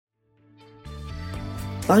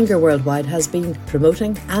Bangor Worldwide has been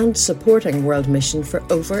promoting and supporting World Mission for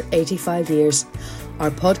over 85 years. Our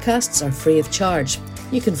podcasts are free of charge.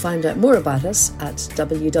 You can find out more about us at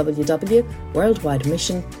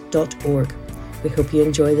www.worldwidemission.org. We hope you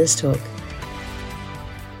enjoy this talk.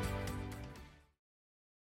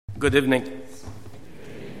 Good evening.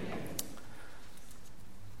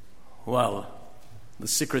 Well, the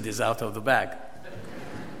secret is out of the bag.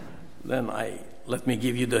 Let me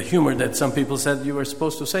give you the humor that some people said you were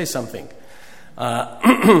supposed to say something.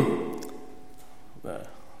 The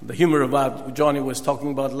humor about Johnny was talking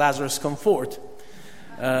about Lazarus come forth.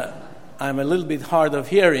 I'm a little bit hard of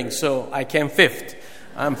hearing, so I came fifth.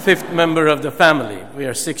 I'm fifth member of the family. We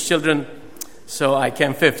are 6 children, so I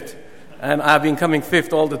came fifth. And I've been coming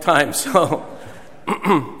fifth all the time. So,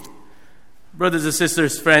 brothers and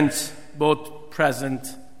sisters, friends, both present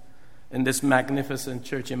in this magnificent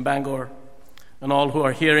church in Bangor, and all who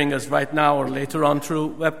are hearing us right now or later on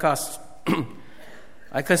through webcasts,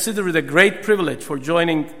 I consider it a great privilege for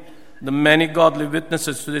joining the many godly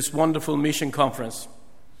witnesses to this wonderful mission conference.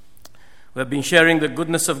 We have been sharing the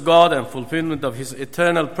goodness of God and fulfillment of His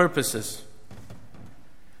eternal purposes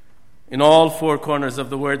in all 4 corners of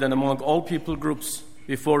the world and among all people groups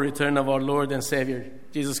before return of our Lord and Savior,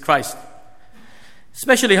 Jesus Christ.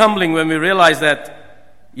 Especially humbling when we realize that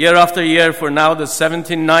year after year, for now the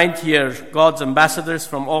 79th year, God's ambassadors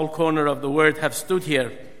from all corners of the world have stood here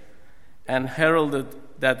and heralded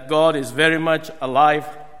that God is very much alive,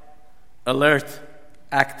 alert,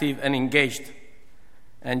 active, and engaged.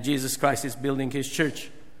 And Jesus Christ is building His church,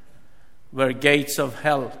 where gates of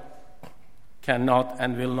hell cannot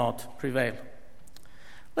and will not prevail.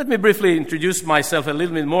 Let me briefly introduce myself a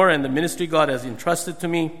little bit more and the ministry God has entrusted to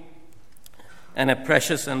me, and a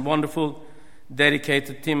precious and wonderful,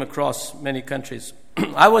 dedicated team across many countries.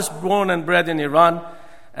 I was born and bred in Iran,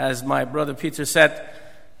 as my brother Peter said,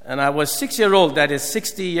 and I was 6-year-old, that is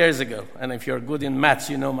 60 years ago. And if you're good in maths,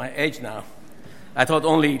 you know my age now. I thought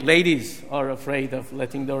only ladies are afraid of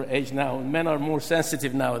letting their age now. Men are more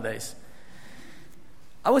sensitive nowadays.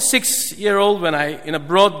 I was 6-year-old when in a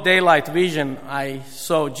broad daylight vision, I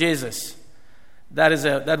saw Jesus.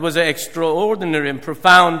 That was an extraordinary and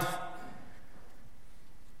profound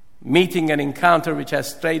meeting and encounter which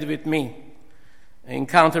has stayed with me. An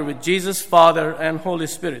encounter with Jesus, Father, and Holy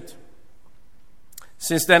Spirit.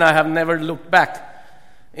 Since then, I have never looked back.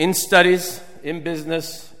 In studies, in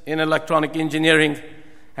business, in electronic engineering,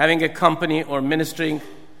 having a company or ministering,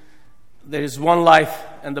 there is one life,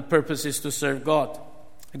 and the purpose is to serve God.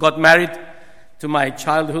 I got married to my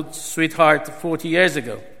childhood sweetheart 40 years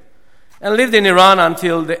ago and lived in Iran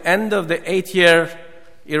until the end of the 8-year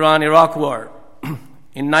Iran-Iraq war.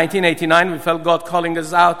 In 1989, we felt God calling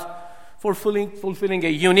us out for fulfilling a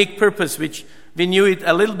unique purpose, which we knew it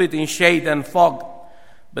a little bit in shade and fog,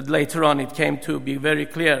 but later on it came to be very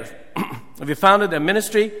clear. We founded a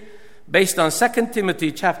ministry based on 2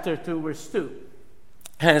 Timothy chapter 2, verse 2,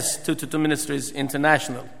 hence 222 Ministries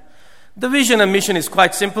International. The vision and mission is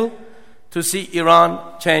quite simple: to see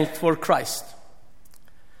Iran changed for Christ.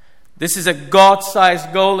 This is a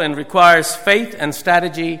God-sized goal and requires faith and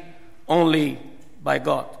strategy only by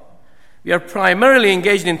God. We are primarily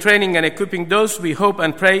engaged in training and equipping those we hope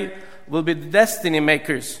and pray will be the destiny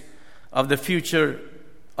makers of the future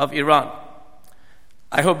of Iran.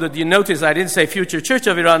 I hope that you notice I didn't say future church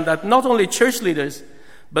of Iran, that not only church leaders,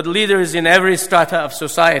 but leaders in every strata of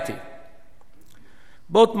society.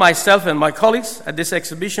 Both myself and my colleagues at this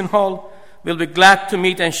exhibition hall will be glad to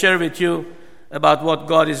meet and share with you about what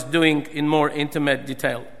God is doing in more intimate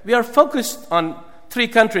detail. We are focused on 3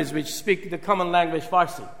 countries which speak the common language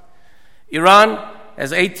Farsi. Iran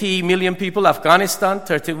has 80 million people, Afghanistan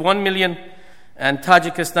 31 million, and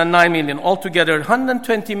Tajikistan 9 million. Altogether,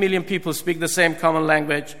 120 million people speak the same common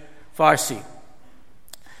language, Farsi.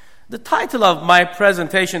 The title of my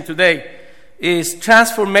presentation today is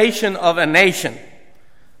Transformation of a Nation.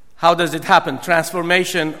 How does it happen?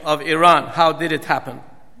 Transformation of Iran. How did it happen?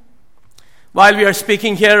 While we are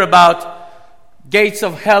speaking here about gates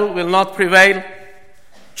of hell will not prevail,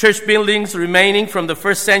 church buildings remaining from the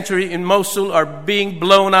 1st century in Mosul are being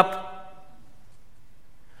blown up.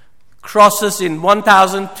 Crosses in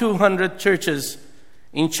 1,200 churches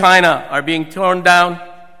in China are being torn down.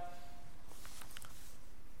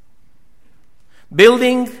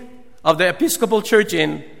 Building of the Episcopal Church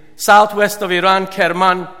in southwest of Iran,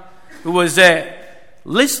 Kerman, who was a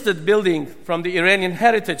listed building from the Iranian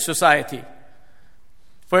Heritage Society,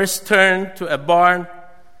 first turned to a barn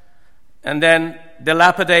and then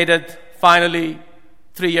dilapidated, finally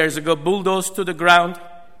 3 years ago bulldozed to the ground.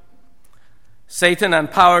 Satan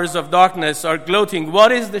and powers of darkness are gloating.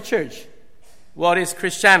 What is the church? what is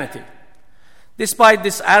Christianity. Despite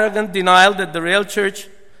this arrogant denial that the real church,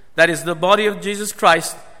 that is the body of Jesus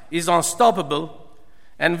Christ, is unstoppable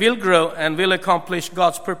and will grow and will accomplish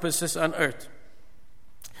God's purposes on earth.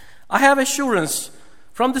 I have assurance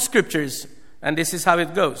from the scriptures, and this is how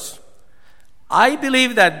it goes. I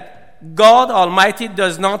believe that God Almighty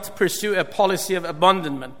does not pursue a policy of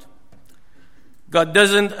abandonment. God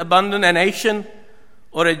doesn't abandon a nation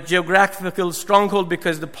or a geographical stronghold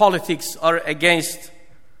because the politics are against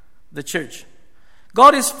the church.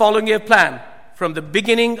 God is following a plan from the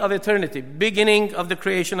beginning of eternity, beginning of the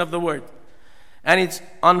creation of the world, and it's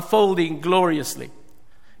unfolding gloriously.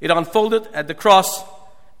 It unfolded at the cross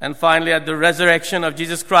and finally at the resurrection of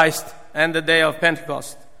Jesus Christ and the day of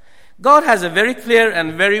Pentecost. God has a very clear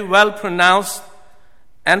and very well pronounced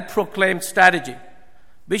and proclaimed strategy,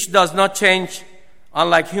 which does not change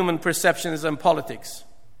unlike human perceptions and politics.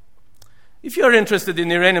 If you are interested in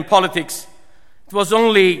Iranian politics, it was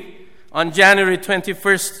only on January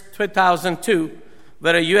 21st, 2002,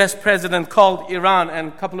 where a U.S. president called Iran and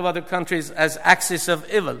a couple of other countries as axis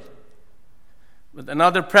of evil. But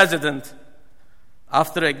another president,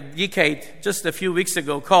 after a decade, just a few weeks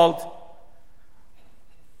ago, called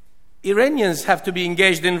Iranians have to be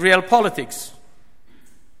engaged in real politics.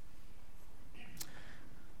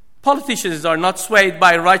 Politicians are not swayed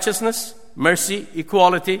by righteousness, mercy,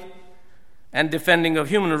 equality, and defending of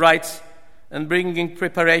human rights, and bringing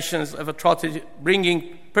perpetrators of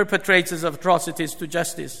atrocities to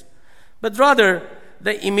justice, but rather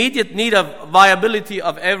the immediate need of viability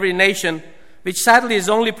of every nation, which sadly is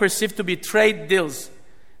only perceived to be trade deals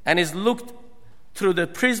and is looked through the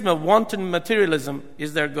prism of wanton materialism,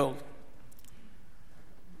 is their goal.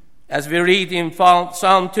 As we read in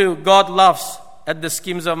Psalm 2, God laughs at the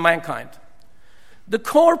schemes of mankind. The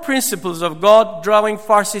core principles of God drawing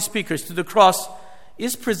Farsi speakers to the cross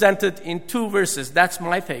is presented in two verses. That's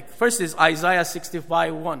my take. First is Isaiah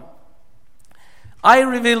 65:1. I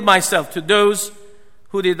revealed myself to those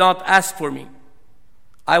who did not ask for me.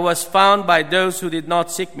 I was found by those who did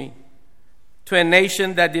not seek me. To a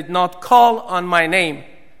nation that did not call on my name,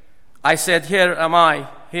 I said, here am I,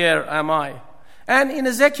 here am I. And in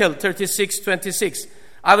Ezekiel 36:26,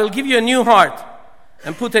 I will give you a new heart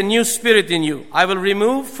and put a new spirit in you. I will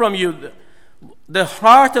remove from you the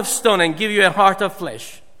heart of stone and give you a heart of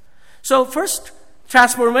flesh. So first,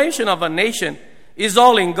 transformation of a nation is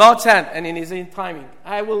all in God's hand and in His timing.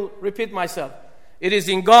 I will repeat myself. It is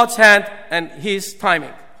in God's hand and His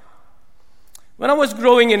timing. When I was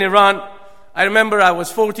growing in Iran, I remember I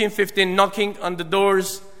was 14, 15, knocking on the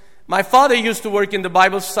doors. My father used to work in the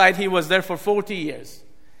Bible Society. He was there for 40 years.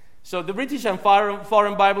 So the British and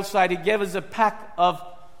Foreign Bible Society gave us a pack of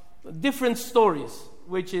different stories,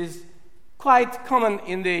 which is quite common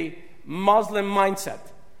in the Muslim mindset.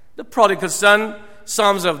 The prodigal son,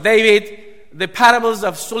 Psalms of David, the parables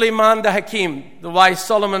of Suleiman the Hakim, the wise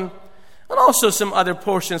Solomon, and also some other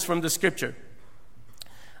portions from the scripture.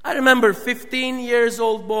 I remember 15 years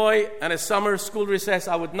old boy and a summer school recess,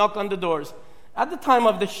 I would knock on the doors at the time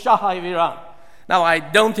of the Shah of Iran. Now, I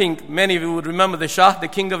don't think many of you would remember the Shah, the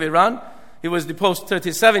king of Iran. He was deposed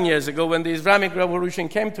 37 years ago when the Islamic Revolution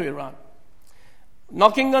came to Iran.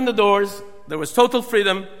 Knocking on the doors, there was total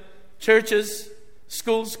freedom. Churches,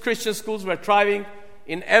 schools, Christian schools were thriving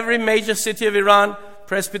in every major city of Iran.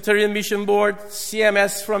 Presbyterian Mission Board,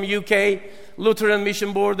 CMS from UK, Lutheran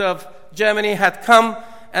Mission Board of Germany had come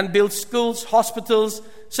and built schools, hospitals.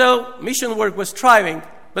 So mission work was thriving,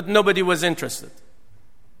 but nobody was interested.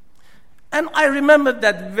 And I remember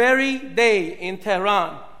that very day in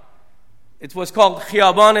Tehran, it was called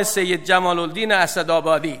Khiyaban Sayyid Jamaluddin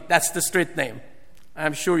Asadabadi. That's the street name.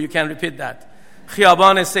 I'm sure you can repeat that.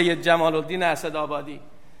 Khiyaban Sayyid Jamaluddin Asadabadi.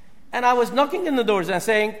 And I was knocking on the doors and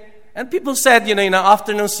saying, and people said, in an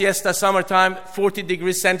afternoon siesta, summertime, 40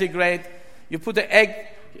 degrees centigrade, you put an egg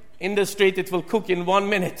in the street, it will cook in 1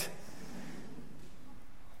 minute.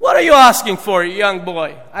 What are you asking for, young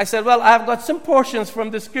boy? I said, well, I've got some portions from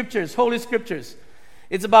the scriptures, holy scriptures.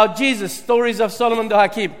 It's about Jesus, stories of Solomon the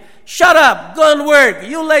Hakim. Shut up, go and work,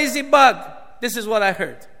 you lazy bug. This is what I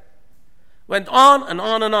heard. Went on and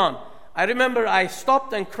on and on. I remember I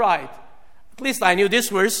stopped and cried. At least I knew this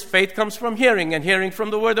verse, faith comes from hearing and hearing from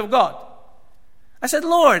the word of God. I said,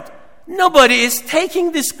 Lord, nobody is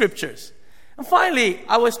taking these scriptures. And finally,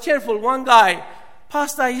 I was cheerful. One guy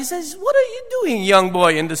passed by, he says, what are you doing, young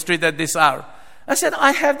boy, in the street at this hour? I said,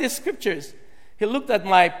 I have these scriptures. He looked at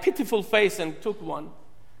my pitiful face and took one.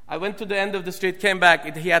 I went to the end of the street, came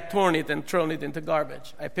back. He had torn it and thrown it into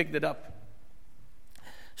garbage. I picked it up.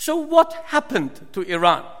 So what happened to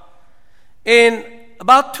Iran? In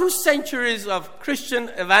about 2 centuries of Christian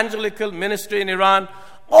evangelical ministry in Iran,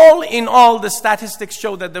 all in all, the statistics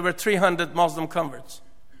show that there were 300 Muslim converts.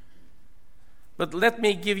 But let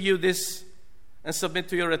me give you this and submit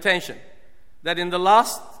to your attention, that in the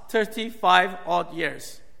last 35 odd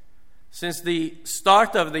years, since the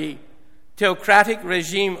start of the theocratic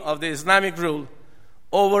regime of the Islamic rule,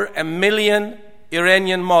 over 1 million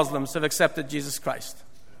Iranian Muslims have accepted Jesus Christ.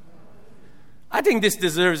 I think this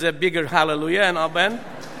deserves a bigger hallelujah and amen.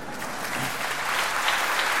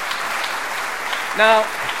 Now,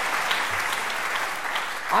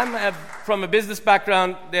 I'm from a business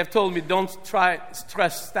background. They have told me don't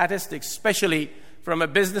trust statistics, especially from a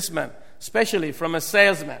businessman, especially from a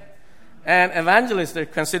salesman. And evangelists are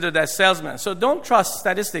considered as salesmen. So don't trust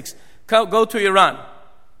statistics. Go to Iran.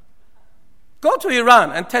 Go to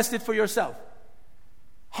Iran and test it for yourself.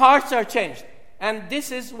 Hearts are changed. And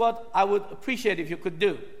this is what I would appreciate if you could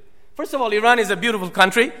do. First of all, Iran is a beautiful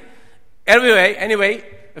country. Anyway,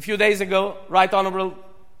 a few days ago, Right Honorable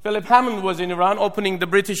Philip Hammond was in Iran opening the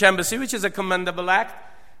British embassy, which is a commendable act.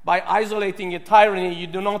 By isolating a tyranny, you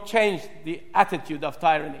do not change the attitude of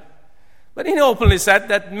tyranny. But he openly said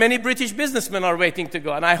that many British businessmen are waiting to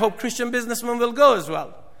go, and I hope Christian businessmen will go as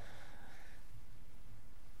well.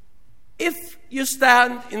 If you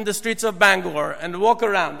stand in the streets of Bangor and walk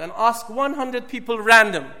around and ask 100 people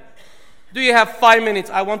random, do you have 5 minutes?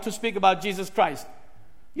 I want to speak about Jesus Christ.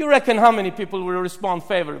 You reckon how many people will respond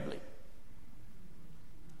favorably?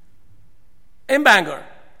 In Bangor,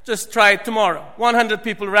 just try it tomorrow. 100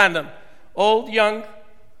 people random, old, young.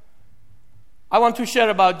 I want to share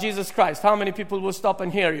about Jesus Christ. How many people will stop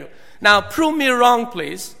and hear you? Now, prove me wrong,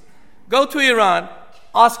 please. Go to Iran,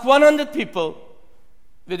 ask 100 people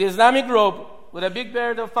with Islamic robe, with a big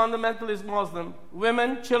beard of fundamentalist Muslim,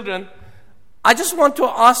 women, children. I just want to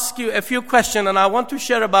ask you a few questions, and I want to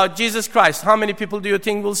share about Jesus Christ. How many people do you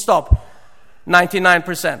think will stop?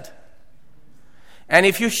 99%. And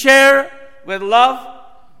if you share with love,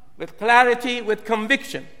 with clarity, with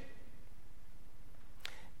conviction,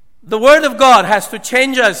 the Word of God has to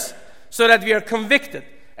change us so that we are convicted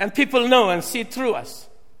and people know and see through us.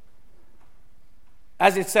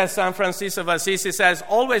 As it says, San Francisco of Assisi says,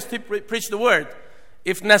 always preach the Word,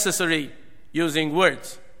 if necessary, using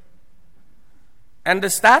words. And the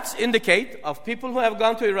stats indicate of people who have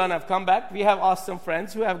gone to Iran have come back. We have asked some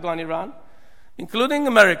friends who have gone to Iran, including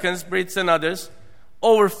Americans, Brits and others.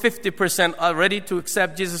 Over 50% are ready to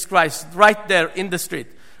accept Jesus Christ right there in the street.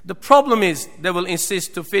 The problem is they will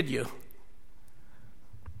insist to feed you.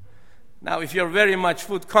 Now, if you're very much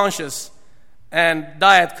food conscious and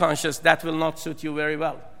diet conscious, that will not suit you very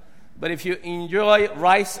well. But if you enjoy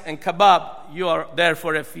rice and kebab, you are there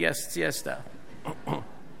for a siesta.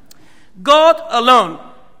 God alone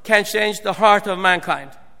can change the heart of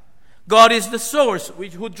mankind. God is the source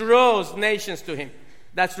who draws nations to Him.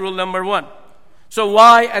 That's rule number 1. So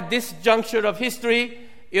why at this juncture of history,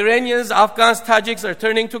 Iranians, Afghans, Tajiks are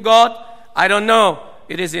turning to God? I don't know.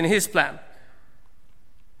 It is in His plan.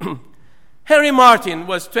 Henry Martyn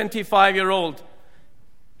was 25-year-old.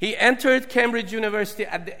 He entered Cambridge University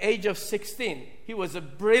at the age of 16. He was a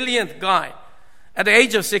brilliant guy. At the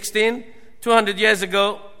age of 16, 200 years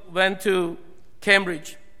ago, went to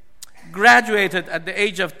Cambridge. Graduated at the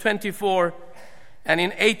age of 24, and in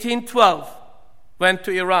 1812, went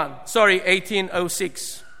to Iran.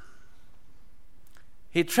 1806.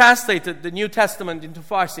 He translated the New Testament into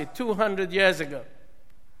Farsi 200 years ago.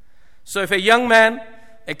 So if a young man,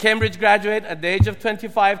 a Cambridge graduate at the age of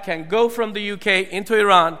 25 can go from the UK into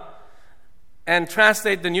Iran and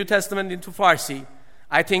translate the New Testament into Farsi,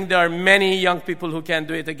 I think there are many young people who can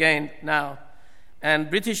do it again now.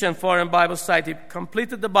 And British and Foreign Bible Society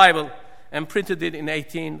completed the Bible and printed it in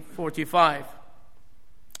 1845.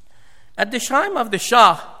 At the time of the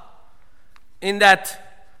Shah, in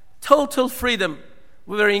that total freedom,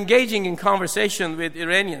 we were engaging in conversation with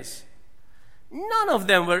Iranians. None of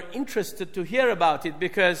them were interested to hear about it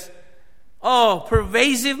because,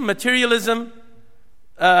 pervasive materialism,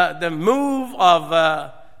 the move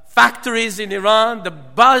of factories in Iran, the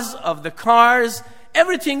buzz of the cars,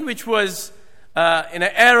 everything which was in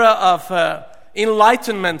an era of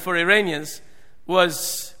enlightenment for Iranians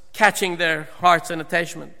was catching their hearts and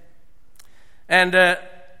attachment. And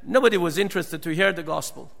nobody was interested to hear the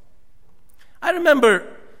gospel. I remember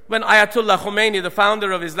when Ayatollah Khomeini, the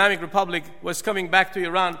founder of Islamic Republic, was coming back to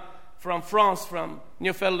Iran from France, from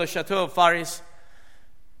Neufeld-le-Château of Faris.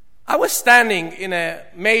 I was standing in a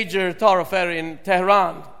major thoroughfare in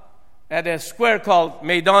Tehran at a square called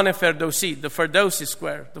Meydan Ferdowsi, the Ferdowsi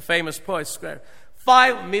Square, the famous poet's square.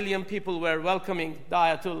 5 million people were welcoming the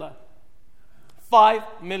Ayatollah. 5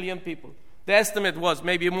 million people. The estimate was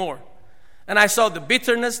maybe more. And I saw the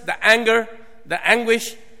bitterness, the anger, the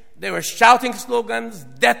anguish. They were shouting slogans,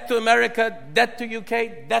 death to America, death to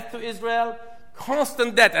UK, death to Israel,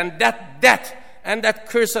 constant death, and that death and that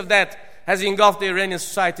curse of death has engulfed the Iranian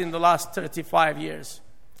society in the last 35 years.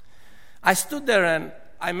 I stood there and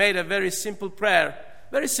I made a very simple prayer,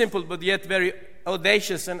 very simple but yet very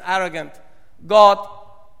audacious and arrogant. God,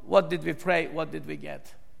 what did we pray? What did we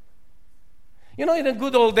get? You know, in the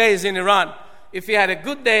good old days in Iran, if we had a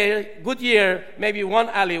good day, good year, maybe one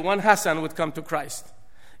Ali, one Hassan would come to Christ.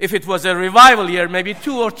 If it was a revival year, maybe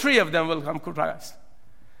 2 or 3 of them will come to Christ.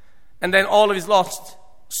 And then all of his lost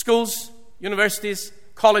schools, universities,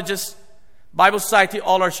 colleges, Bible Society,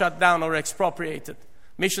 all are shut down or expropriated.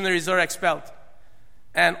 Missionaries are expelled.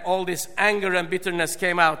 And all this anger and bitterness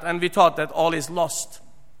came out, and we thought that all is lost.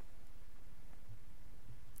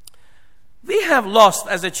 We have lost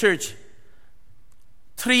as a church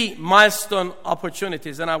 3 milestone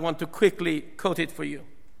opportunities, and I want to quickly quote it for you.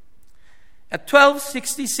 At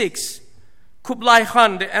 1266, Kublai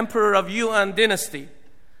Khan, the emperor of Yuan dynasty,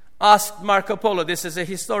 asked Marco Polo, this is a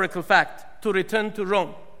historical fact, to return to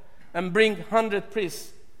Rome and bring 100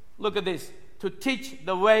 priests, look at this, to teach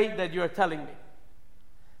the way that you are telling me.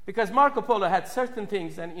 Because Marco Polo had certain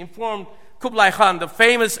things and informed Kublai Khan, the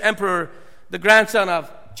famous emperor, the grandson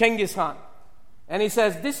of Genghis Khan. And he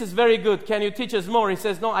says, this is very good. Can you teach us more? He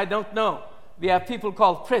says, no, I don't know. We have people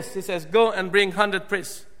called priests. He says, go and bring 100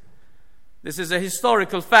 priests. This is a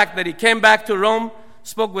historical fact that he came back to Rome,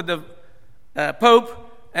 spoke with the Pope,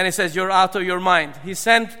 and he says, you're out of your mind. He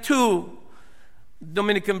sent 2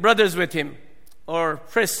 Dominican brothers with him, or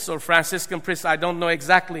priests, or Franciscan priests. I don't know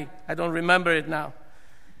exactly. I don't remember it now.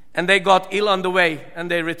 And they got ill on the way,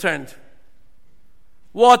 and they returned.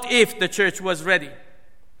 What if the church was ready?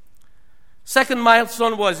 Second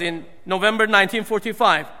milestone was in November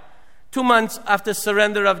 1945, 2 months after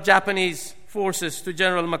surrender of Japanese forces to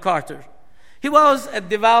General MacArthur. He was a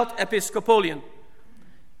devout Episcopalian.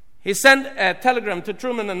 He sent a telegram to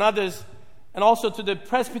Truman and others, and also to the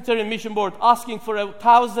Presbyterian Mission Board, asking for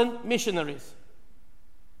 1,000 missionaries.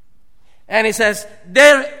 And he says,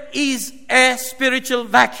 there is a spiritual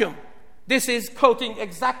vacuum. This is quoting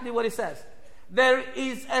exactly what he says. There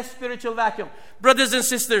is a spiritual vacuum. Brothers and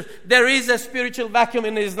sisters, there is a spiritual vacuum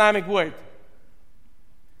in the Islamic word.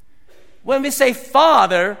 When we say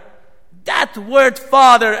Father, that word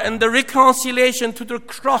Father and the reconciliation to the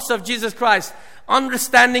cross of Jesus Christ,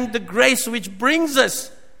 understanding the grace which brings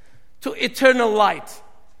us to eternal light.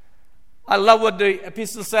 I love what the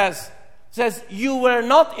epistle says. It says, you were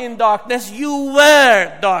not in darkness, you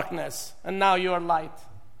were darkness, and now you are light.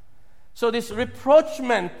 So this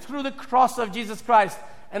rapprochement through the cross of Jesus Christ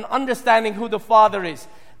and understanding who the Father is.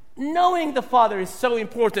 Knowing the Father is so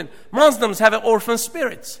important. Muslims have an orphan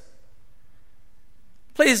spirit.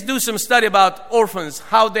 Please do some study about orphans,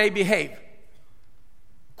 how they behave.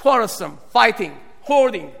 Quarrelsome, fighting,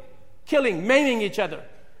 hoarding, killing, maiming each other.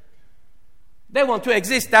 They want to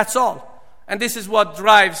exist, that's all. And this is what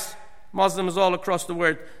drives Muslims all across the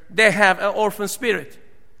world. They have an orphan spirit.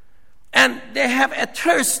 And they have a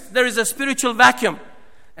thirst. There is a spiritual vacuum.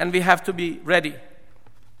 And we have to be ready.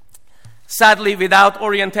 Sadly, without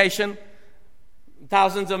orientation,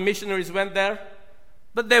 thousands of missionaries went there.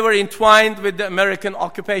 But they were entwined with the American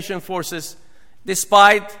occupation forces.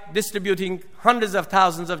 Despite distributing hundreds of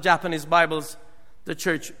thousands of Japanese Bibles, the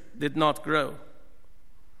church did not grow.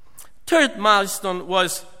 Third milestone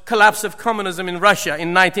was collapse of communism in Russia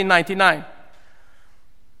in 1999.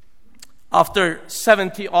 After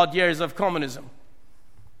 70-odd years of communism.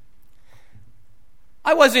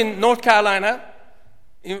 I was in North Carolina,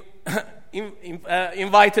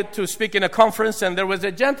 invited to speak in a conference, and there was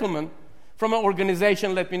a gentleman from an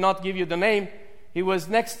organization, let me not give you the name. He was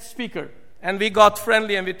next speaker, and we got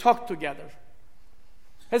friendly and we talked together.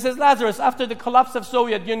 He says, Lazarus, after the collapse of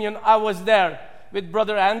Soviet Union, I was there with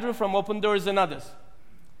Brother Andrew from Open Doors and others.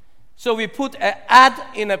 So we put an ad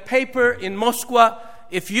in a paper in Moscow.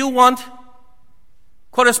 If you want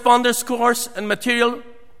correspondence course and material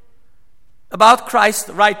about Christ,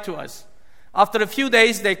 write to us. After a few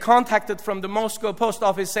days, they contacted from the Moscow post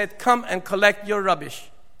office, said, come and collect your rubbish,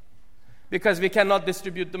 because we cannot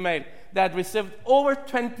distribute the mail. They had received over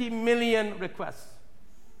 20 million requests.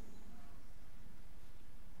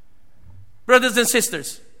 Brothers and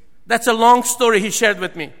sisters, that's a long story he shared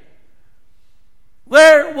with me.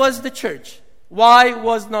 Where was the church? Why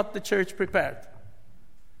was not the church prepared?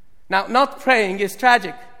 Now, not praying is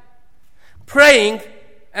tragic. Praying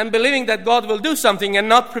and believing that God will do something and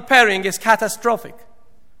not preparing is catastrophic.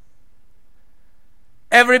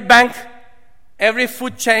 Every bank, every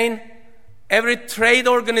food chain, every trade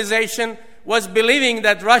organization was believing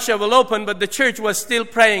that Russia will open, but the church was still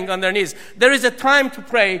praying on their knees. There is a time to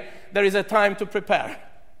pray. There is a time to prepare.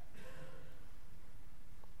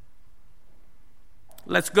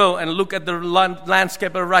 Let's go and look at the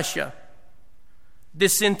landscape of Russia,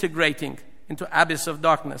 disintegrating into abyss of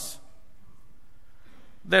darkness.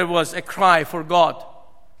 There was a cry for God,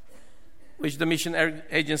 which the mission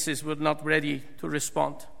agencies were not ready to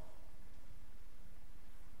respond.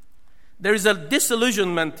 There is a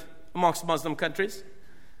disillusionment amongst Muslim countries.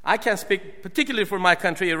 I can speak particularly for my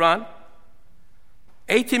country, Iran.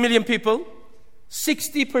 80 million people,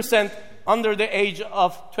 60% under the age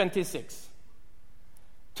of 26.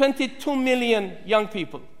 22 million young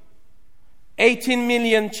people, 18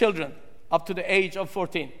 million children up to the age of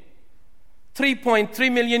 14.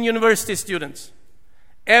 3.3 million university students.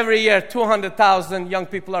 Every year, 200,000 young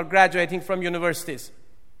people are graduating from universities.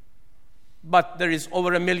 But there is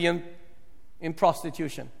over 1 million in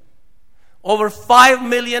prostitution. Over 5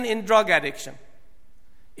 million in drug addiction.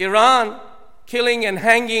 Iran, killing and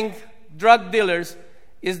hanging drug dealers,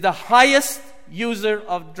 is the highest user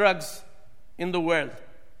of drugs in the world.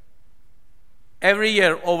 Every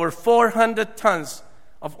year, over 400 tons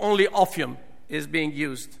of only opium is being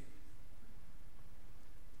used.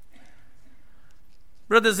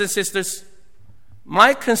 Brothers and sisters,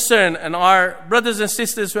 my concern, and our brothers and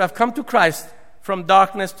sisters who have come to Christ from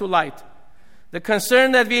darkness to light, the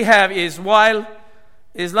concern that we have is while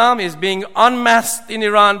Islam is being unmasked in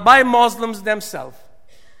Iran by Muslims themselves,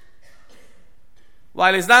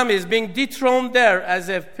 while Islam is being dethroned there as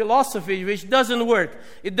a philosophy which doesn't work.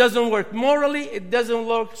 It doesn't work morally, it doesn't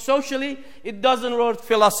work socially, it doesn't work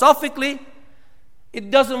philosophically, it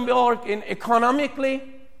doesn't work economically.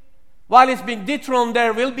 While it's being dethroned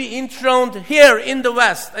there, will be enthroned here in the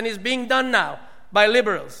West, and is being done now by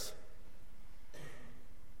liberals.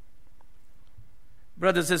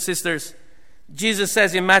 Brothers and sisters, Jesus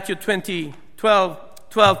says in Matthew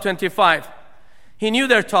 12:25, He knew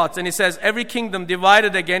their thoughts, and He says, every kingdom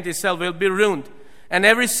divided against itself will be ruined, and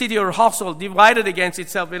every city or household divided against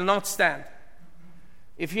itself will not stand.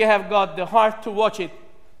 If you have got the heart to watch it,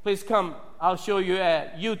 please come. I'll show you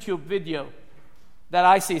a YouTube video that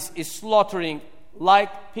ISIS is slaughtering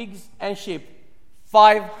like pigs and sheep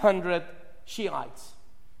 500 Shiites,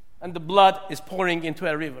 and the blood is pouring into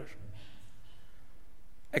a river.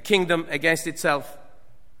 A kingdom against itself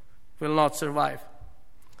will not survive.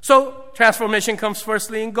 So, transformation comes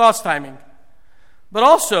firstly in God's timing. But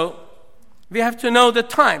also, we have to know the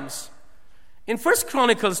times. In 1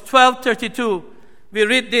 Chronicles 12:32, we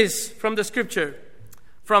read this from the scripture.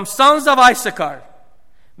 From sons of Issachar,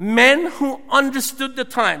 men who understood the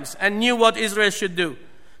times and knew what Israel should do.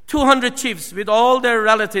 200 chiefs with all their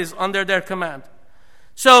relatives under their command.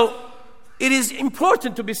 So, it is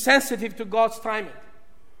important to be sensitive to God's timing.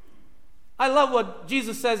 I love what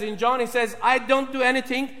Jesus says in John. He says, I don't do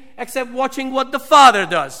anything except watching what the Father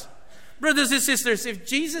does. Brothers and sisters, if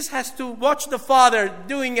Jesus has to watch the Father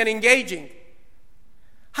doing and engaging,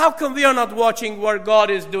 how come we are not watching what God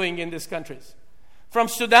is doing in these countries? From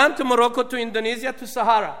Sudan to Morocco to Indonesia to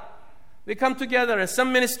Sahara, we come together as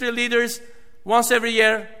some ministry leaders once every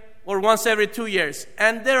year or once every 2 years.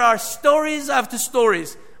 And there are stories after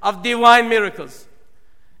stories of divine miracles.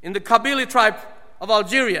 In the Kabyle tribe of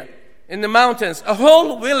Algeria, in the mountains, a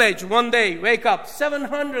whole village one day wake up,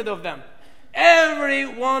 700 of them. Every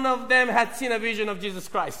one of them had seen a vision of Jesus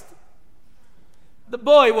Christ. The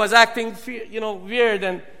boy was acting, weird,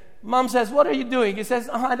 and mom says, what are you doing? He says,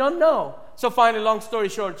 I don't know. So finally, long story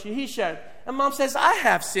short, he shared. And mom says, I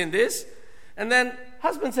have seen this. And then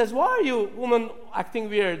husband says, why are you, woman, acting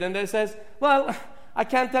weird? And they says, well, I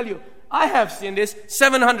can't tell you. I have seen this,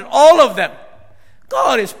 700, all of them.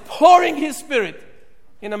 God is pouring His Spirit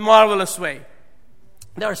in a marvelous way.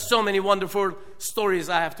 There are so many wonderful stories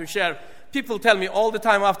I have to share. People tell me all the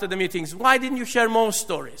time after the meetings, why didn't you share more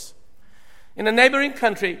stories? In a neighboring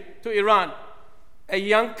country to Iran, a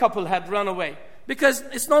young couple had run away. Because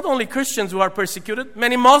it's not only Christians who are persecuted,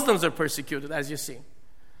 many Muslims are persecuted, as you see.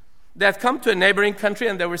 They had come to a neighboring country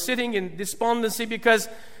and they were sitting in despondency because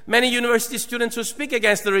many university students who speak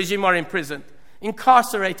against the regime are imprisoned,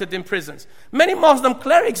 incarcerated in prisons. Many Muslim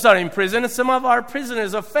clerics are in prison, and some of our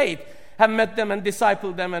prisoners of faith have met them and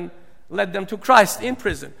discipled them and led them to Christ in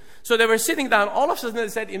prison. So they were sitting down. All of a sudden they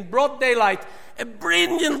said, in broad daylight, a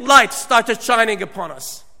brilliant light started shining upon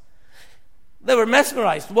us. They were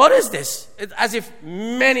mesmerized. What is this? It's as if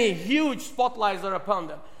many huge spotlights are upon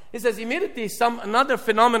them. He says, immediately another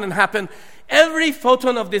phenomenon happened. Every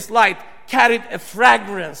photon of this light carried a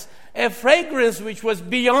fragrance which was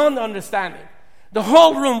beyond understanding. The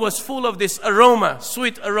whole room was full of this aroma,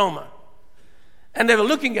 sweet aroma. And they were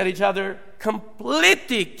looking at each other,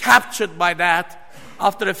 completely captured by that.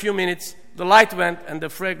 After a few minutes, the light went and the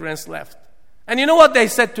fragrance left. And you know what they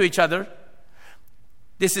said to each other?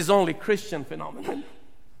 This is only Christian phenomenon.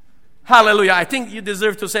 Hallelujah. I think you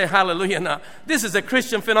deserve to say hallelujah now. This is a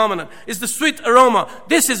Christian phenomenon. It's the sweet aroma.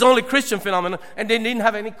 This is only Christian phenomenon. And they didn't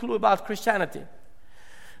have any clue about Christianity.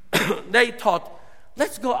 They thought,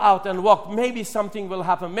 let's go out and walk. Maybe something will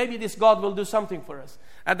happen. Maybe this God will do something for us.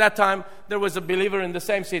 At that time, there was a believer in the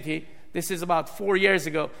same city. This is about 4 years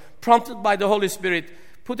ago. Prompted by the Holy Spirit,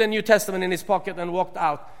 put a New Testament in his pocket and walked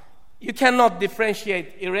out. You cannot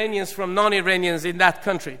differentiate Iranians from non-Iranians in that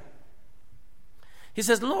country. He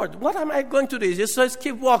says, Lord, what am I going to do? He just says,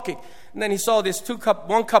 keep walking. And then he saw this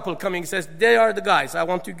one couple coming. He says, they are the guys. I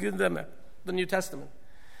want to give them the New Testament.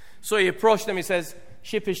 So he approached them. He says,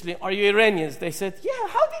 sheepishly, are you Iranians? They said, yeah,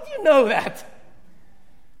 how did you know that?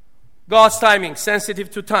 God's timing, sensitive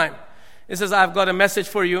to time. He says, I've got a message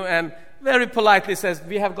for you. And very politely says,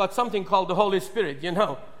 we have got something called the Holy Spirit, you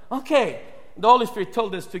know. Okay. The Holy Spirit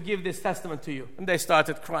told us to give this testament to you. And they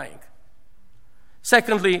started crying.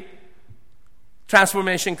 Secondly,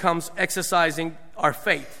 transformation comes exercising our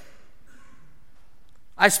faith.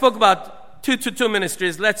 I spoke about 2-2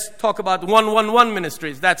 ministries. Let's talk about 1-1-1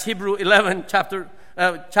 ministries. That's Hebrew 11, chapter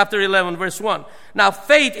 11, verse 1. Now,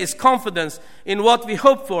 faith is confidence in what we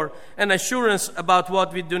hope for and assurance about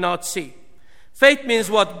what we do not see. Faith means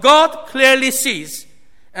what God clearly sees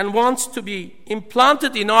and wants to be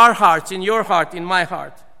implanted in our hearts, in your heart, in my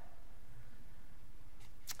heart.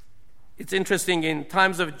 It's interesting, in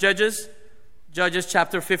times of Judges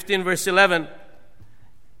chapter 15, verse 11,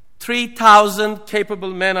 3,000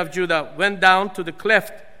 capable men of Judah went down to the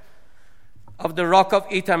cleft of the rock of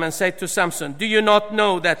Etam and said to Samson, do you not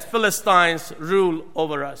know that Philistines rule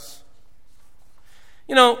over us?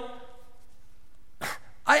 You know,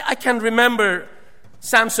 I can remember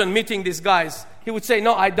Samson meeting these guys. He would say,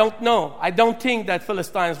 no, I don't know. I don't think that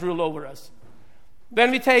Philistines rule over us.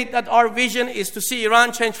 When we take that our vision is to see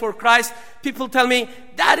Iran change for Christ, people tell me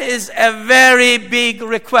that is a very big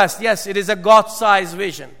request. Yes, it is a God-sized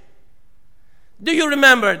vision. Do you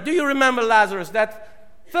remember, Lazarus,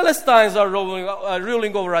 that Philistines are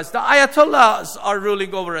ruling over us? The Ayatollahs are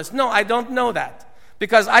ruling over us. No, I don't know that.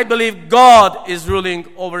 Because I believe God is ruling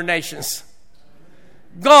over nations.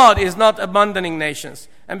 God is not abandoning nations.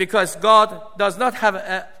 And because God does not have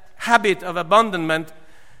a habit of abandonment,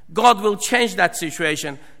 God will change that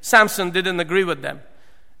situation. Samson didn't agree with them.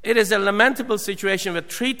 It is a lamentable situation where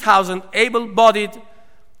 3,000 able-bodied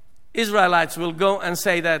Israelites will go and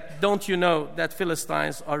say that, don't you know that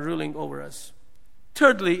Philistines are ruling over us?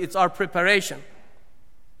 Thirdly, it's our preparation.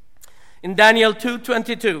 In Daniel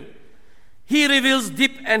 2:22, he reveals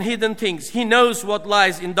deep and hidden things. He knows what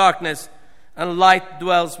lies in darkness, and light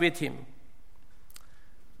dwells with him.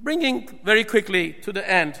 Bringing very quickly to the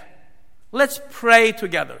end, let's pray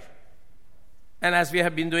together. And as we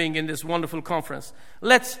have been doing in this wonderful conference,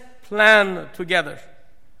 let's plan together.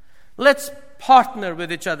 Let's partner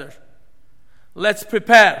with each other. Let's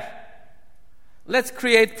prepare. Let's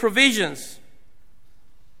create provisions.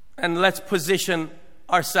 And let's position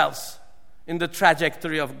ourselves in the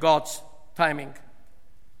trajectory of God's timing.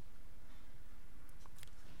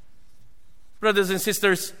 Brothers and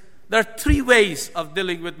sisters, there are 3 ways of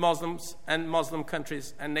dealing with Muslims and Muslim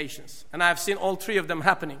countries and nations. And I've seen all 3 of them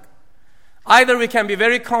happening. Either we can be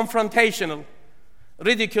very confrontational,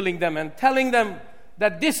 ridiculing them and telling them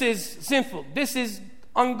that this is sinful, this is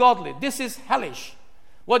ungodly, this is hellish.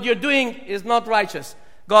 What you're doing is not righteous.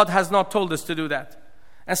 God has not told us to do that.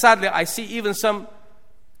 And sadly, I see even some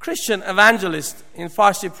Christian evangelists in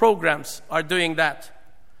Farsi programs are doing that.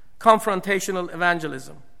 Confrontational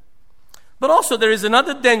evangelism. But also there is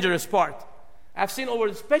another dangerous part. I've seen over,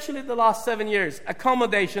 especially the last 7 years,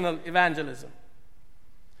 accommodational evangelism.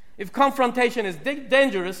 If confrontation is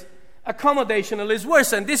dangerous, accommodational is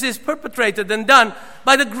worse. And this is perpetrated and done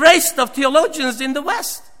by the greatest of theologians in the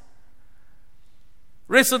West.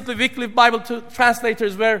 Recently, Wycliffe Bible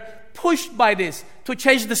translators were pushed by this to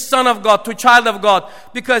change the Son of God to Child of God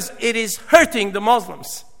because it is hurting the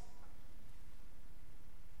Muslims.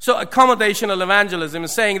 So accommodational evangelism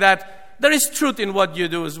is saying that there is truth in what you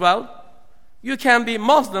do as well. You can be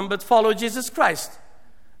Muslim but follow Jesus Christ.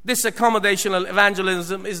 This accommodational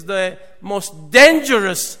evangelism is the most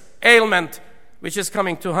dangerous ailment which is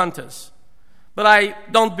coming to hunt us. But I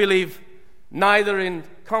don't believe neither in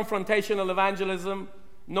confrontational evangelism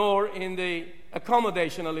nor in the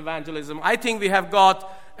accommodational evangelism. I think we have got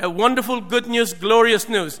a wonderful good news, glorious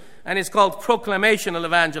news, and it's called proclamational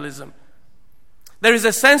evangelism. There is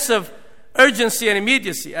a sense of urgency and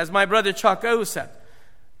immediacy, as my brother Chuck O said.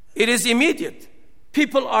 It is immediate.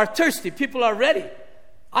 People are thirsty. People are ready.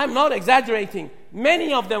 I'm not exaggerating.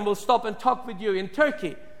 Many of them will stop and talk with you in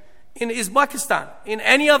Turkey, in Uzbekistan, in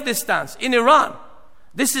any of these stands, in Iran.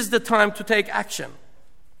 This is the time to take action.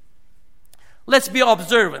 Let's be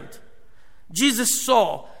observant. Jesus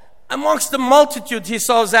saw, amongst the multitude, he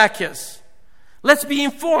saw Zacchaeus. Let's be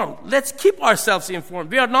informed. Let's keep ourselves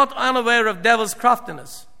informed. We are not unaware of devil's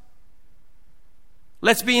craftiness.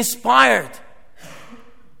 Let's be inspired.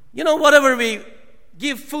 You know, whatever we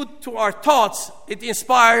give food to our thoughts, it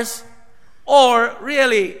inspires or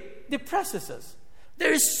really depresses us.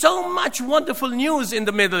 There is so much wonderful news in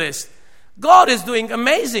the Middle East. God is doing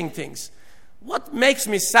amazing things. What makes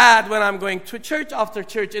me sad when I'm going to church after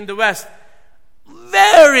church in the West,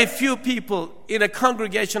 very few people in a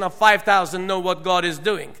congregation of 5,000 know what God is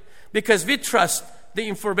doing, because we trust the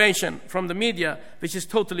information from the media, which is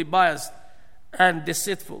totally biased and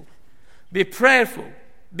deceitful. Be prayerful,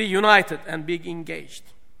 be united, and be engaged.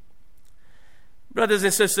 Brothers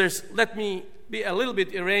and sisters, let me be a little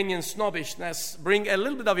bit Iranian snobbishness, bring a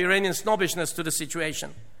little bit of Iranian snobbishness to the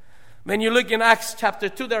situation. When you look in Acts chapter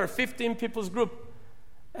 2, there are 15 people's group,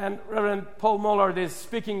 and Reverend Paul Mollard is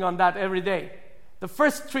speaking on that every day. The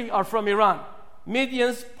first 3 are from Iran: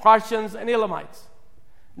 Medians, Parthians, and Elamites.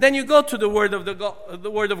 Then you go to the Word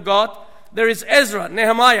of God. There is Ezra,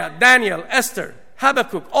 Nehemiah, Daniel, Esther,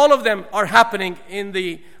 Habakkuk. All of them are happening in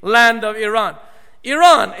the land of Iran.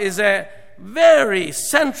 Iran is a very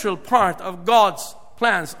central part of God's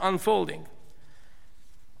plans unfolding.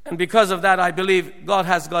 And because of that, I believe God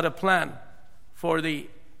has got a plan for the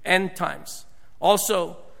end times.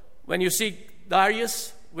 Also, when you see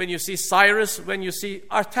Darius, when you see Cyrus, when you see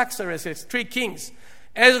Artaxerxes, 3 kings,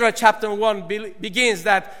 Ezra chapter 1 begins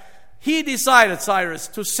that he decided, Cyrus,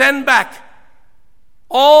 to send back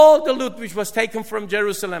all the loot which was taken from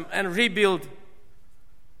Jerusalem and rebuild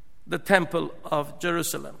the temple of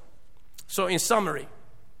Jerusalem. So in summary,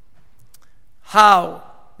 how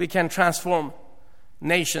we can transform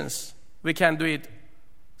nations, we can do it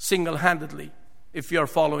single-handedly if we are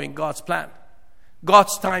following God's plan,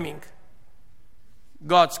 God's timing,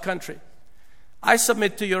 God's country. I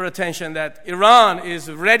submit to your attention that Iran is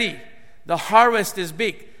ready. The harvest is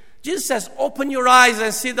big. Jesus says, open your eyes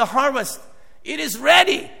and see the harvest. It is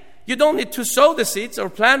ready. You don't need to sow the seeds or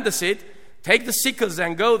plant the seed. Take the sickles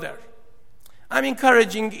and go there. I'm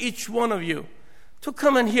encouraging each one of you to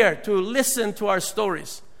come in here, to listen to our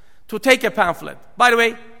stories, to take a pamphlet. By the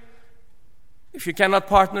way, if you cannot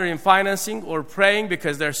partner in financing or praying,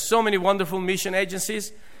 because there are so many wonderful mission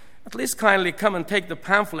agencies, at least kindly come and take the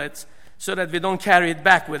pamphlets so that we don't carry it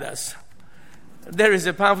back with us. There is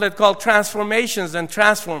a pamphlet called Transformations and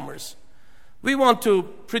Transformers. We want to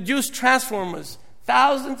produce transformers,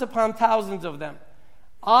 thousands upon thousands of them.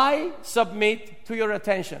 I submit to your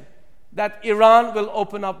attention that Iran will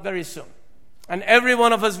open up very soon. And every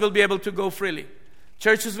one of us will be able to go freely.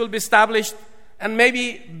 Churches will be established, and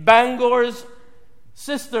maybe Bangor's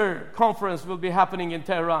sister conference will be happening in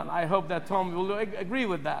Tehran. I hope that Tom will agree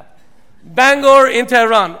with that. Bangor in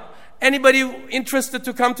Tehran. Anybody interested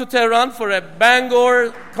to come to Tehran for a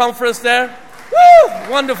Bangor conference there?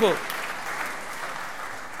 Woo! Wonderful.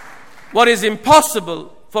 What is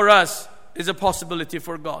impossible for us is a possibility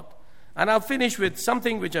for God. And I'll finish with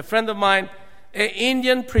something which a friend of mine, an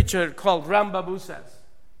Indian preacher called Ram Babu, says.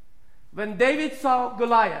 When David saw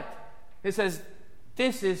Goliath, he says,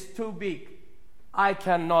 this is too big. I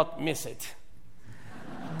cannot miss it.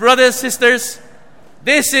 Brothers, sisters,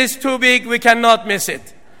 this is too big. We cannot miss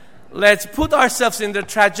it. Let's put ourselves in the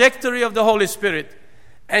trajectory of the Holy Spirit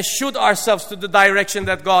and shoot ourselves to the direction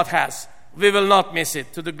that God has. We will not miss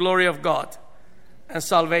it, to the glory of God and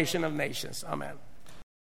salvation of nations. Amen.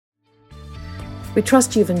 We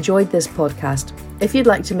trust you've enjoyed this podcast. If you'd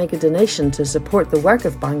like to make a donation to support the work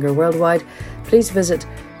of Bangor Worldwide, please visit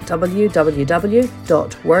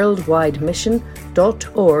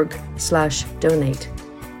www.worldwidemission.org/donate.